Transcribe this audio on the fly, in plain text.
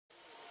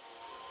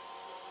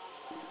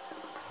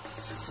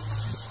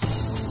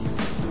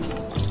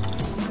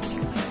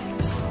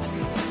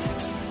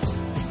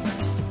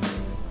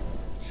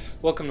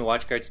Welcome to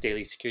WatchGuard's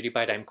Daily Security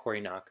Byte. I'm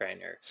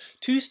Nachreiner.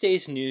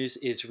 Tuesday's news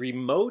is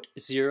remote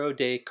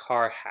zero-day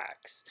car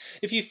hacks.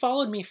 If you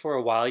followed me for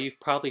a while, you've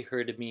probably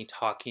heard of me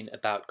talking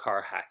about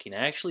car hacking.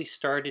 I actually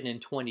started in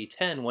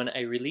 2010 when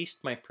I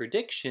released my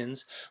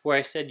predictions where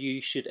I said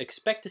you should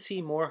expect to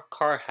see more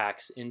car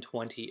hacks in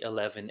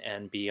 2011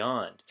 and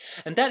beyond.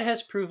 And that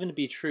has proven to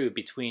be true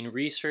between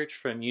research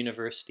from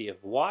University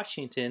of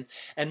Washington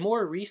and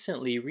more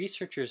recently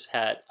researchers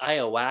at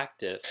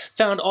IoActive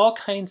found all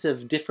kinds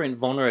of different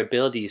vulnerabilities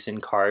in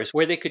cars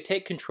where they could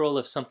take control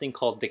of something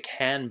called the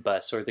CAN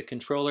bus or the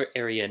controller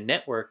area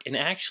network and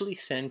actually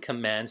send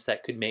commands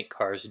that could make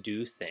cars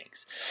do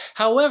things.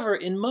 However,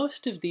 in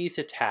most of these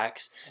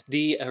attacks,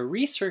 the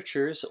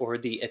researchers or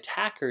the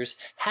attackers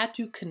had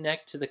to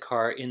connect to the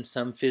car in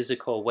some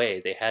physical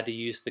way. They had to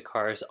use the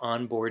car's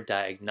onboard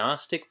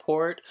diagnostic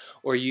port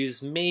or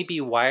use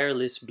maybe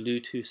wireless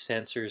Bluetooth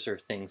sensors or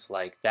things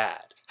like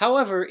that.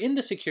 However, in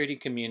the security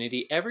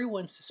community,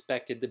 everyone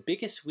suspected the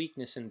biggest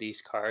weakness in these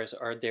cars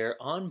are their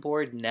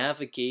onboard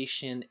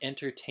navigation,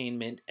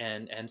 entertainment,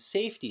 and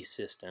safety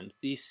systems.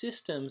 These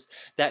systems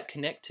that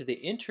connect to the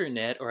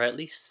internet or at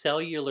least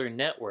cellular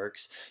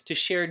networks to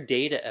share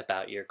data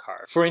about your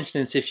car. For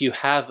instance, if you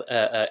have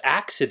an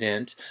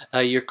accident,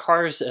 your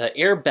car's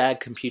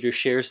airbag computer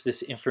shares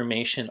this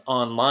information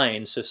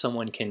online so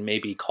someone can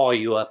maybe call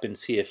you up and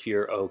see if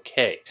you're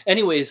okay.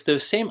 Anyways,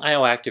 those same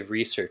IoActive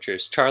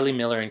researchers, Charlie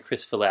Miller and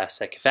chris-valasek,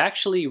 have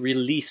actually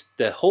released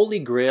the holy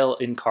grail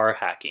in car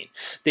hacking.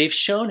 They've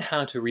shown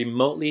how to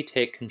remotely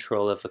take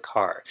control of a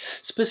car.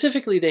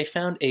 Specifically, they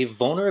found a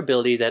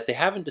vulnerability that they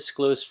haven't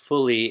disclosed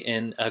fully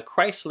in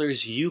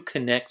Chrysler's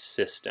Uconnect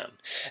system.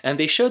 And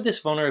they showed this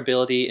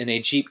vulnerability in a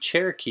Jeep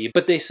Cherokee,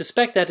 but they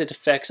suspect that it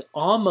affects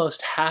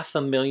almost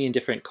 500,000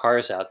 different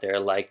cars out there,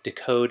 like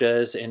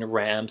Dakotas and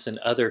Rams and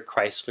other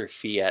Chrysler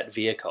Fiat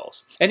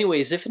vehicles.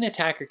 Anyways, if an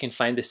attacker can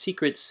find the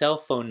secret cell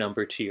phone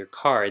number to your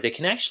car, they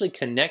can actually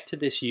connect to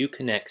this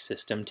Uconnect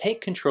system,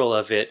 take control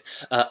of it,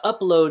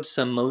 upload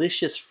some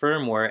malicious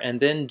firmware, and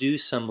then do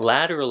some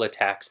lateral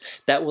attacks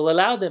that will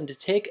allow them to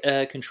take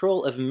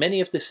control of many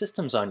of the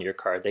systems on your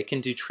car. They can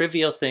do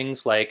trivial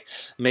things like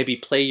maybe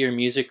play your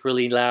music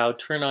really loud,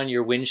 turn on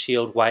your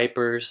windshield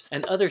wipers,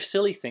 and other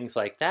silly things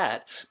like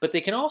that. But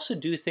they can also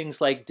do things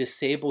like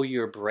disable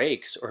your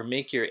brakes or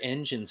make your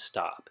engine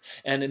stop,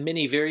 and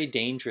many very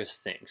dangerous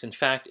things. In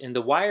fact, in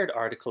the Wired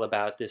article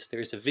about this,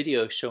 there's a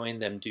video showing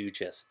them do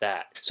just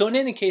that. So in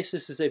any case,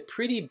 this is a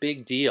pretty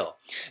big deal.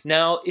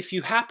 Now, if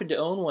you happen to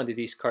own one of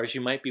these cars,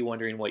 you might be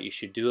wondering what you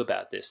should do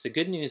about this. The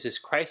good news is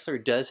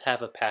Chrysler does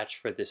have a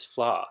patch for this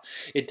flaw.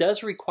 It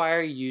does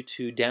require you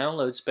to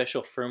download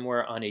special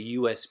firmware on a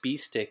USB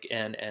stick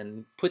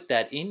and put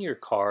that in your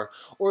car,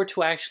 or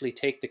to actually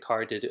take the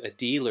car to a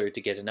dealer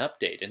to get an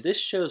update. And this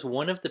shows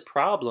one of the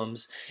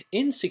problems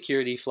in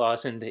security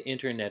flaws in the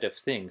Internet of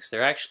Things.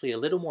 They're actually a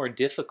little more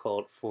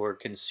difficult for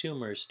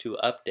consumers to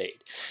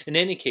update. In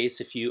any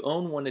case, if you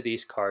own one of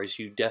these cars,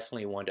 you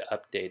definitely want to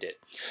update it.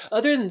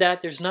 Other than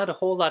that, there's not a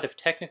whole lot of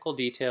technical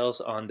details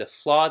on the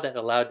flaw that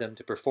allowed them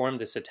to perform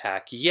this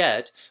attack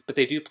yet, but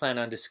they do plan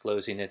on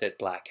disclosing it at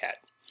Black Hat.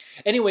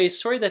 Anyways,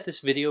 sorry that this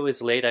video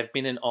is late. I've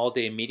been in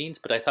all-day meetings,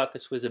 but I thought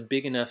this was a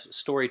big enough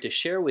story to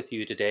share with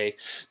you today.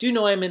 Do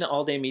know I'm in an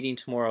all-day meeting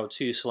tomorrow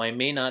too, so I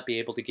may not be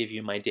able to give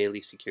you my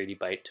daily security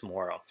byte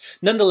tomorrow.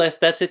 Nonetheless,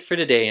 that's it for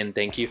today, and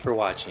thank you for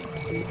watching.